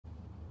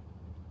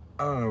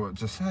I don't know what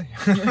to say.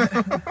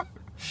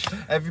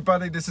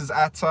 Everybody, this is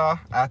Atta.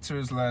 Atta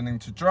is learning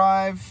to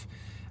drive,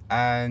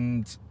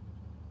 and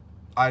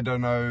I don't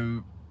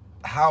know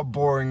how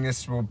boring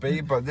this will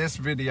be, but this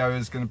video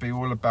is going to be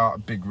all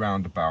about big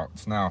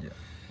roundabouts. Now,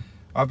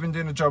 I've been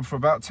doing a job for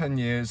about 10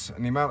 years,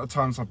 and the amount of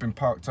times I've been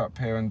parked up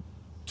here and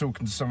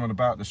talking to someone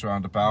about this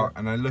roundabout,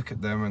 and I look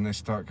at them and they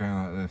start going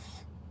like this.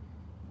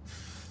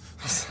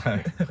 So,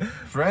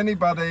 for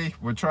anybody,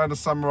 we're trying to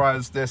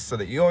summarize this so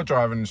that your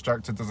driving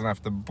instructor doesn't have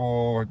to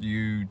bore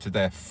you to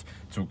death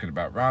talking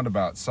about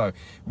roundabouts. So,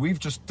 we've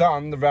just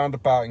done the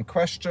roundabout in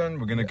question.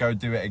 We're going to go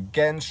do it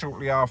again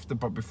shortly after,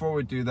 but before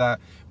we do that,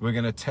 we're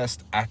going to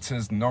test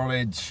Atta's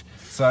knowledge.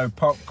 So,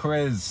 pop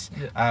quiz.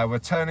 We're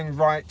turning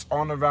right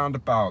on a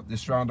roundabout.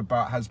 This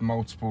roundabout has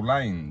multiple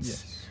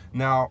lanes.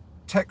 Now,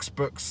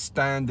 textbook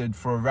standard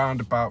for a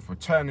roundabout for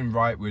turning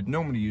right, we'd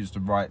normally use the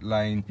right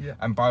lane,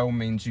 and by all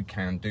means you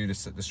can do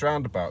this at this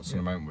roundabout. So in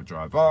a moment we'll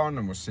drive on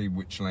and we'll see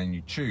which lane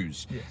you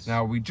choose.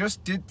 Now, we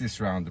just did this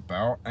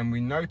roundabout and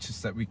we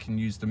noticed that we can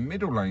use the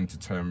middle lane to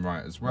turn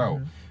right as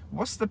well.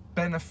 What's the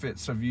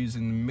benefits of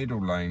using the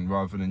middle lane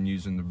rather than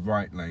using the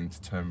right lane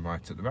to turn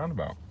right at the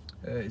roundabout?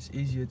 It's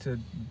easier to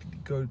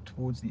go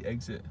towards the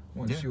exit.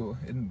 Once you're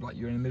in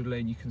the middle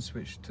lane, you can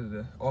switch to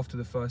the after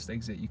the first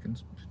exit, you can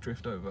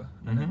drift over,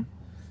 and then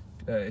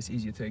it's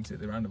easier to exit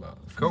the roundabout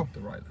from the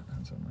right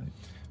hand side.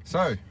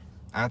 So,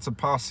 Atta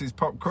passed his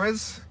pop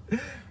quiz.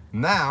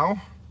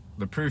 Now,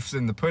 the proof's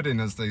in the pudding,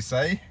 as they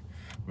say.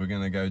 We're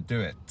going to go do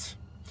it.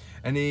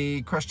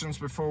 Any questions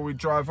before we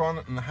drive on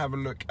and have a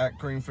look at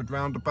Greenford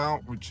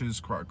Roundabout, which is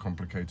quite a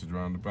complicated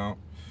roundabout?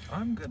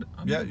 I'm good.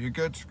 You're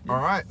good? Yeah.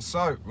 All right,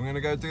 so we're going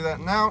to go do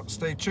that now.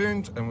 Stay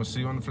tuned and we'll see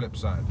you on the flip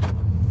side.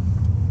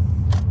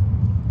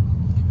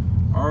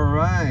 All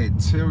right,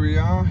 here we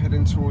are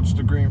heading towards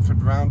the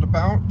Greenford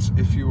Roundabout.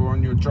 If you were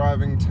on your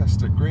driving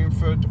test at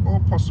Greenford or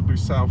possibly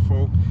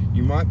Southall,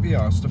 you might be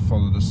asked to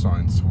follow the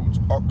signs towards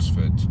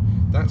Oxford.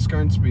 That's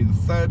going to be the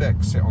third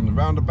exit on the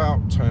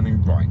roundabout,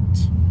 turning right.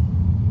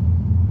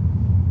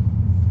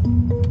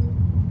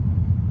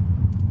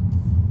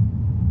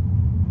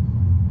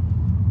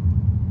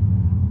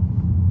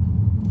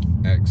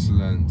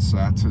 Excellent. So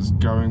Atta's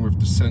going with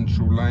the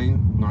central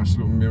lane. Nice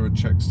little mirror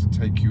checks to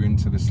take you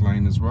into this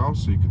lane as well,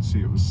 so you could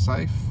see it was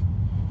safe.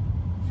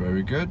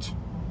 Very good.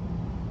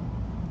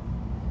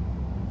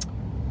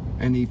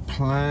 Any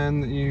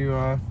plan that you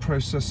are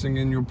processing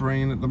in your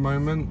brain at the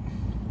moment?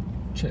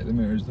 Check the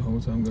mirrors the whole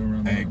time going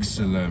around.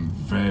 Excellent.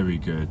 Very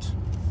good.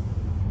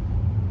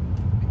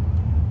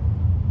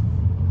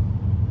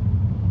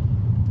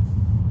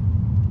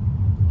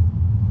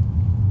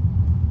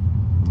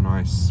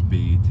 Nice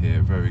speed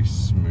here, very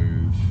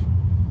smooth,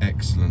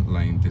 excellent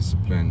lane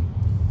discipline,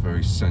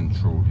 very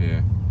central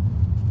here.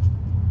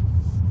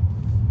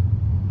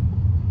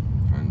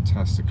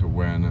 Fantastic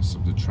awareness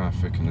of the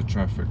traffic and the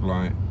traffic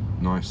light.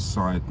 Nice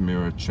side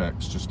mirror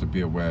checks just to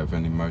be aware of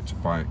any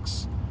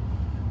motorbikes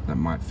that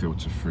might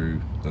filter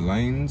through the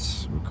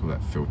lanes. We call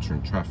that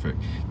filtering traffic.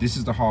 This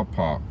is the hard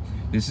part.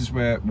 This is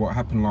where what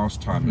happened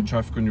last time. The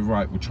traffic on your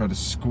right will try to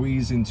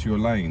squeeze into your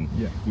lane,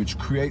 which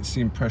creates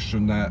the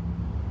impression that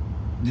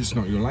it's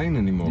not your lane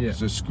anymore because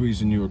they're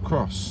squeezing you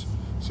across.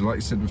 So like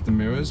you said with the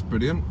mirrors,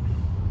 brilliant.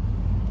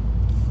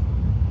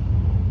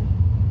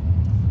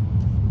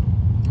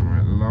 All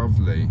right,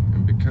 lovely.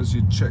 And because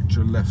you checked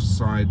your left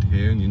side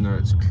here and you know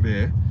it's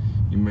clear,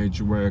 you made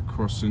your way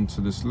across into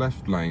this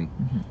left lane.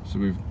 So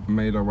we've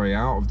made our way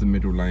out of the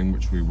middle lane,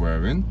 which we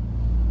were in,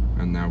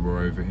 and now we're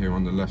over here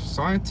on the left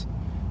side,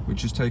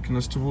 which is taking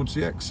us towards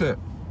the exit.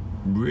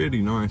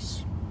 Really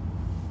nice.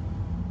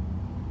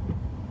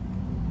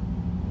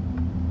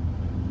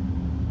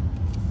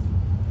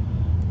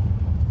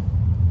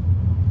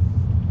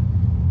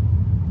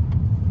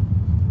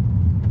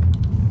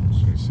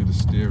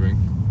 Steering.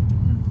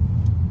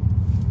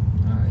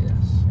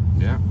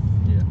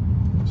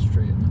 That's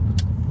straight in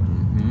that.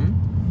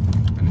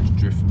 And it's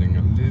drifting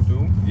a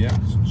little.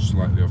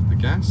 Slightly off the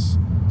gas.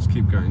 Let's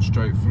keep going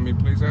straight for me,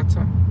 please,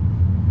 Atta.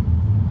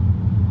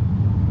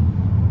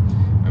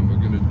 And we're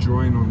going to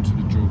join onto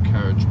the dual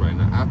carriageway.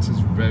 Now, Atta's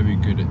very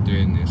good at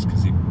doing this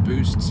because he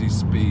boosts his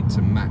speed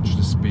to match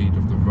the speed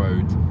of the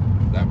road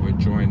that we're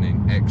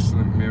joining.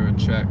 Excellent mirror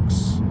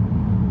checks.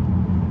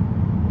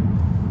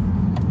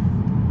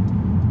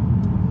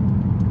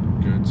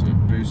 So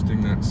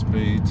boosting that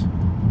speed,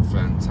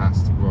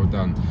 fantastic, well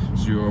done.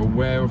 So you're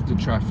aware of the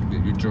traffic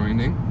that you're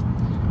joining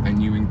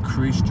and you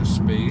increased your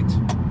speed,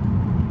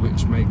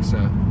 which makes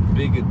a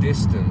bigger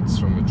distance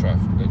from the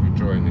traffic that you're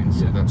joining.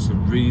 So that's the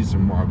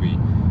reason why we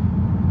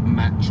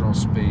match our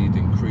speed,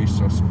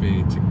 increase our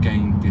speed to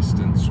gain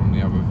distance from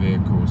the other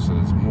vehicles, so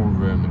there's more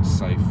room, it's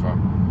safer.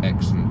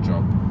 Excellent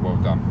job, well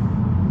done.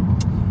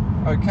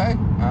 Okay,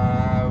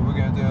 we're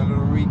going to do a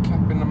little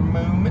recap in a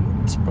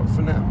moment, but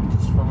for now,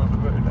 just follow the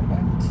road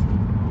ahead.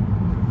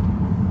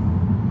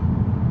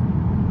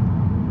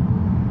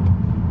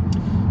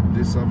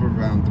 This other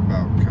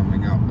roundabout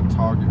coming up, the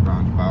Target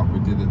Roundabout, we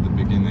did at the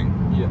beginning.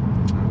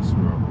 So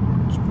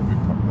we'll just probably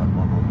pop that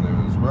one on there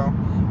as well.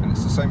 And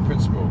it's the same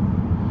principle.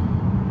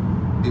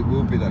 it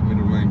will be that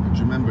middle lane, but do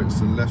you remember it's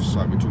the left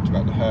side? We talked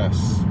about the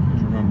hearse. Do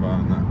you remember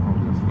in that whole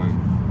left lane?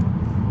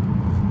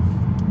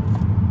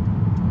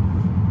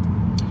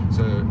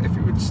 So if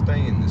you would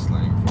stay in this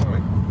lane for me,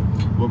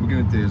 what we're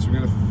going to do is we're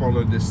going to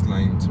follow this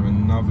lane to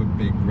another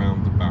big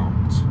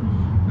roundabout.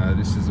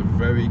 This is a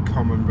very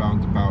common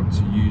roundabout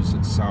to use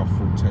at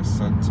Southall Test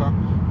Centre,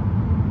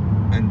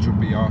 and you'll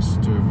be asked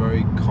to do a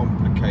very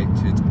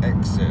complicated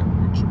exit,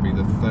 which will be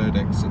the third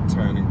exit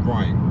turning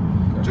right.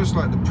 Okay. Just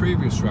like the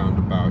previous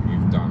roundabout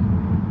you've done.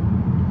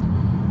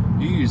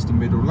 You use the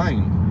middle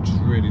lane, which is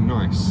really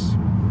nice.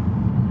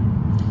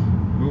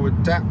 We'll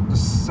adapt the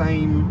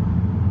same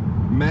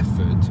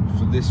method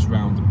for this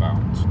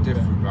roundabout.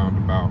 Different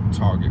roundabout,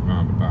 Target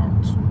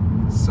Roundabout.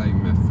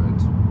 Same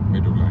method,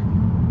 middle lane.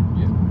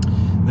 Yeah.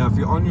 Now, if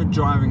you're on your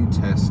driving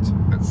test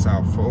at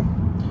Southall,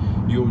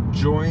 you'll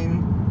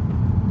join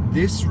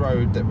this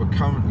road that we're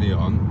currently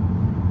on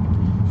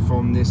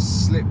from this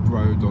slip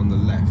road on the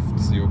left.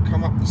 So you'll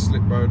come up the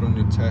slip road on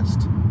your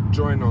test,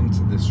 join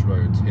onto this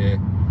road here,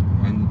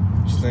 and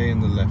stay in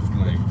the left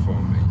lane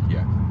for me.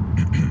 Yeah.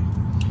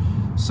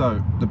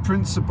 So the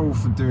principle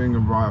for doing a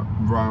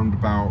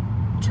roundabout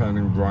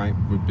turning right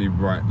would be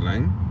right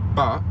lane.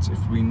 But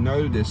if we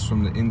know this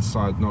from the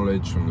inside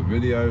knowledge from the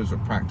videos or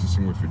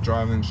practicing with your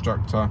driving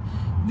instructor,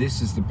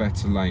 this is the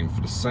better lane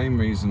for the same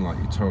reason, like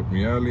you told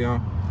me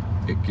earlier,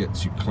 it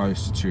gets you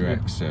closer to your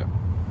exit.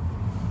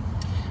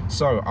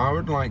 So I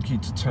would like you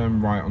to turn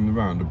right on the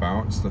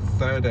roundabout. It's the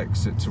third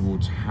exit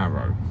towards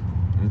Harrow.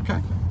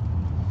 Okay.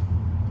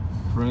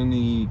 For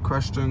any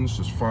questions,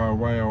 just fire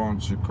away. I'll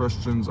answer your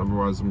questions.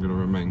 Otherwise, I'm going to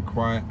remain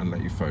quiet and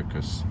let you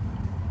focus.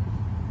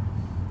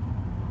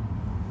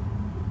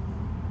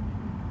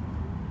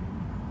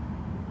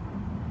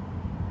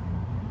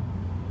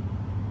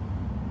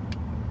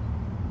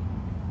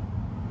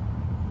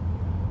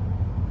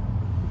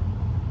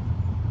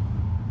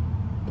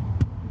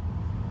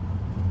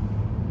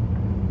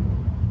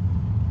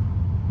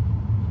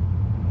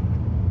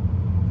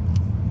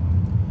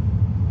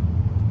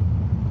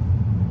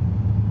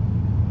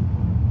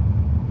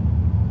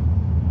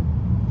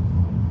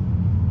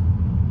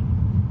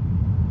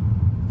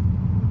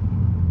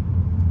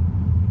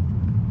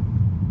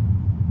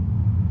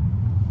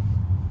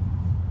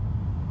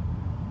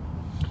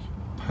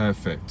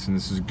 Perfect, and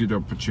this is a good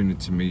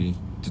opportunity for me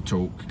to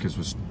talk because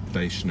we're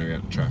stationary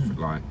at the traffic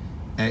light.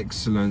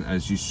 Excellent.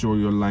 As you saw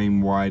your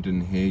lane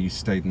widen here, you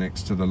stayed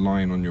next to the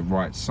line on your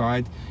right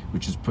side,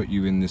 which has put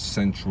you in this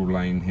central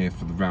lane here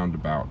for the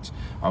roundabout.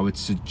 I would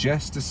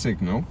suggest a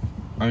signal,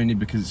 only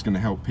because it's going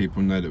to help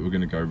people know that we're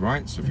going to go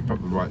right. So if you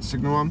put the right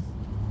signal on.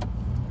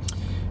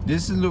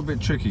 This is a little bit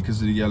tricky because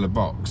of the yellow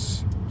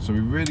box. So we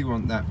really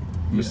want that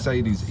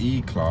Mercedes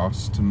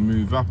E-Class to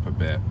move up a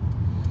bit.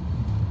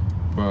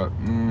 But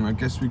I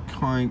guess we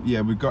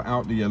we got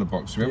out the yellow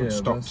box. We haven't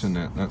stopped in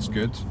it. That's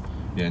good.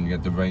 Yeah, and you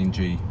get the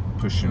rangy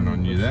pushing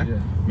on you there. Yeah.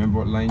 Remember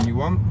what lane you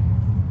want?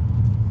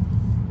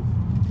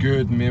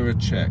 Good mirror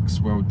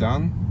checks. Well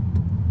done.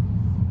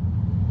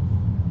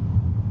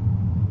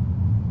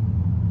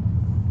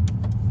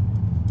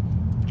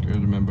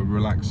 Good. Remember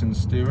relaxing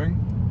steering.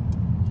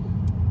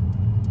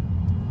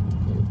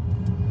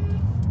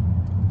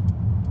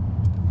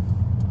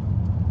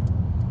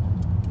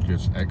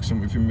 Good.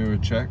 Excellent with your mirror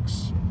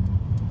checks.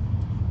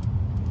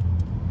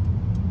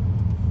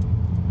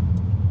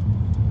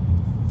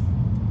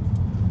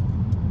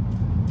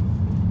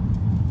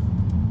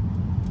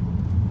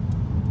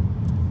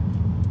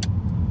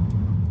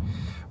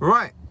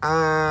 Right,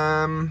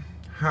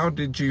 how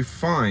did you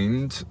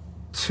find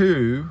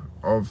two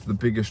of the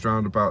biggest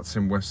roundabouts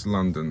in West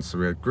London? So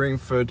we had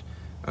Greenford,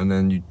 and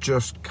then you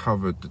just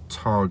covered the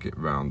Target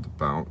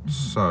Roundabout.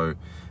 So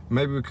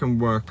maybe we can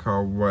work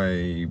our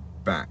way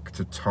back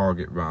to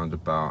Target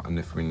Roundabout, and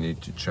if we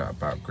need to chat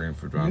about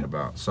Greenford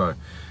Roundabout. So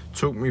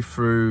talk me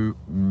through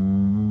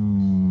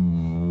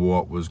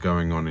what was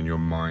going on in your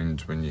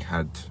mind when you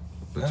had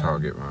the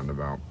Target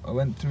Roundabout. I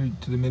went through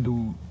to the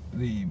middle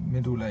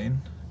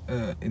lane.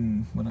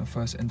 When I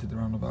first entered the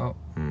roundabout,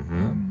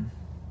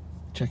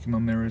 checking my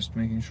mirrors,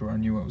 making sure I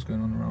knew what was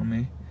going on around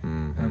me,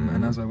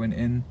 and as I went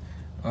in,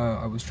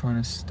 I was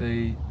trying to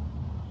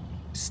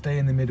stay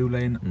in the middle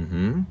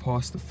lane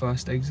past the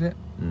first exit.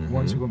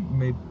 Once we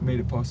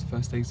made it past the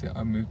first exit,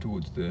 I moved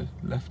towards the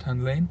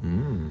left-hand lane,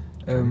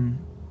 and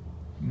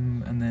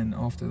then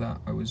after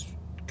that,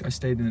 I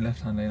stayed in the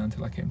left-hand lane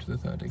until I came to the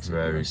third exit.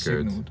 Very good.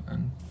 Signaled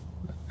and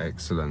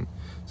excellent.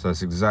 So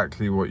that's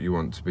exactly what you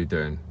want to be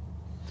doing.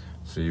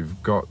 So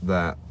you've got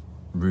that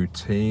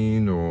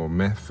routine or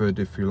method,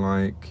 if you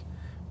like,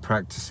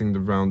 practicing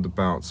the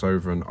roundabouts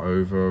over and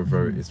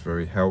over. It's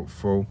very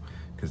helpful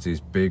because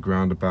these big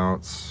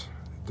roundabouts,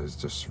 there's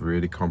just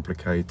really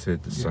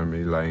complicated. There's so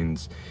many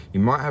lanes. You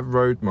might have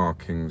road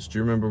markings. Do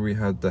you remember we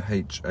had the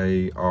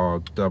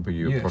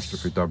HARW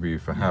apostrophe W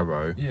for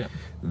Harrow? Yeah.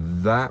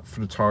 That for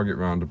the Target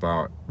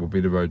Roundabout will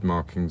be the road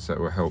markings that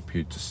will help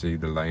you to see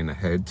the lane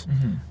ahead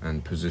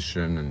and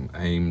position and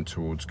aim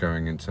towards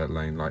going into that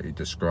lane like you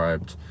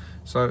described.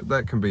 So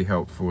that can be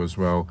helpful as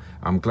well.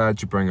 I'm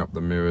glad you bring up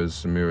the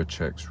mirrors. The mirror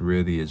checks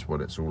really is what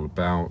it's all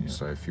about.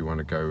 So if you want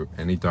to go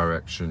any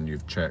direction,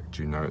 you've checked,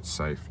 you know it's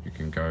safe, you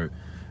can go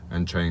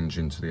and change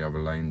into the other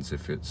lanes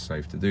if it's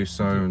safe to do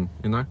so. And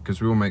you know,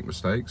 because we all make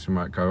mistakes. We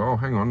might go, oh,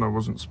 hang on, I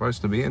wasn't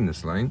supposed to be in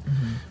this lane.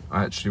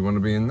 I actually want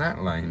to be in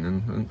that lane,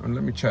 and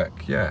let me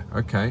check. Yeah,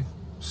 okay.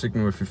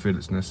 Signal if you feel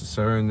it's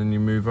necessary, and then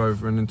you move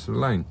over and into the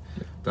lane.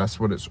 That's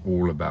what it's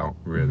all about,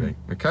 really.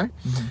 Okay.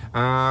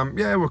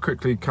 Yeah, we'll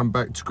quickly come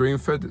back to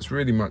Greenford. It's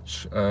really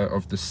much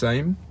of the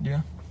same.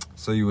 Yeah.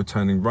 So you were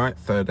turning right,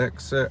 third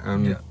exit,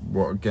 and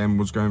what again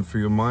was going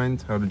through your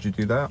mind? How did you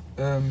do that?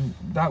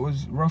 That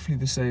was roughly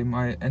the same.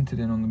 I entered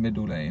in on the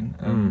middle lane,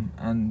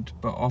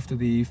 but after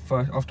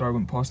I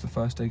went past the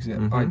first exit,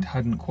 I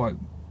hadn't quite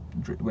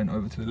went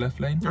over to the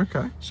left lane.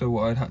 Okay. So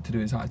what I'd had to do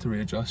is I had to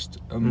readjust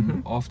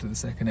after the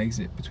second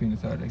exit between the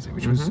third exit,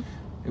 which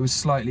it was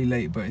slightly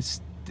late, but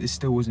it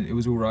still wasn't. It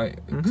was all right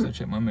because I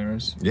checked my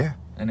mirrors. Yeah.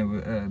 And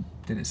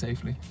it did it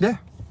safely. Yeah.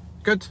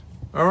 Good.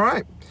 All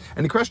right.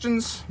 Any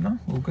questions? No,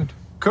 all good.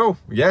 Cool.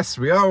 Yes,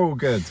 we are all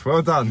good.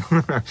 Well done.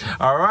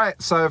 All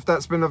right. So if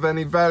that's been of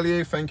any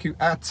value, thank you,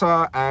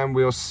 Atta, and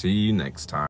we'll see you next time.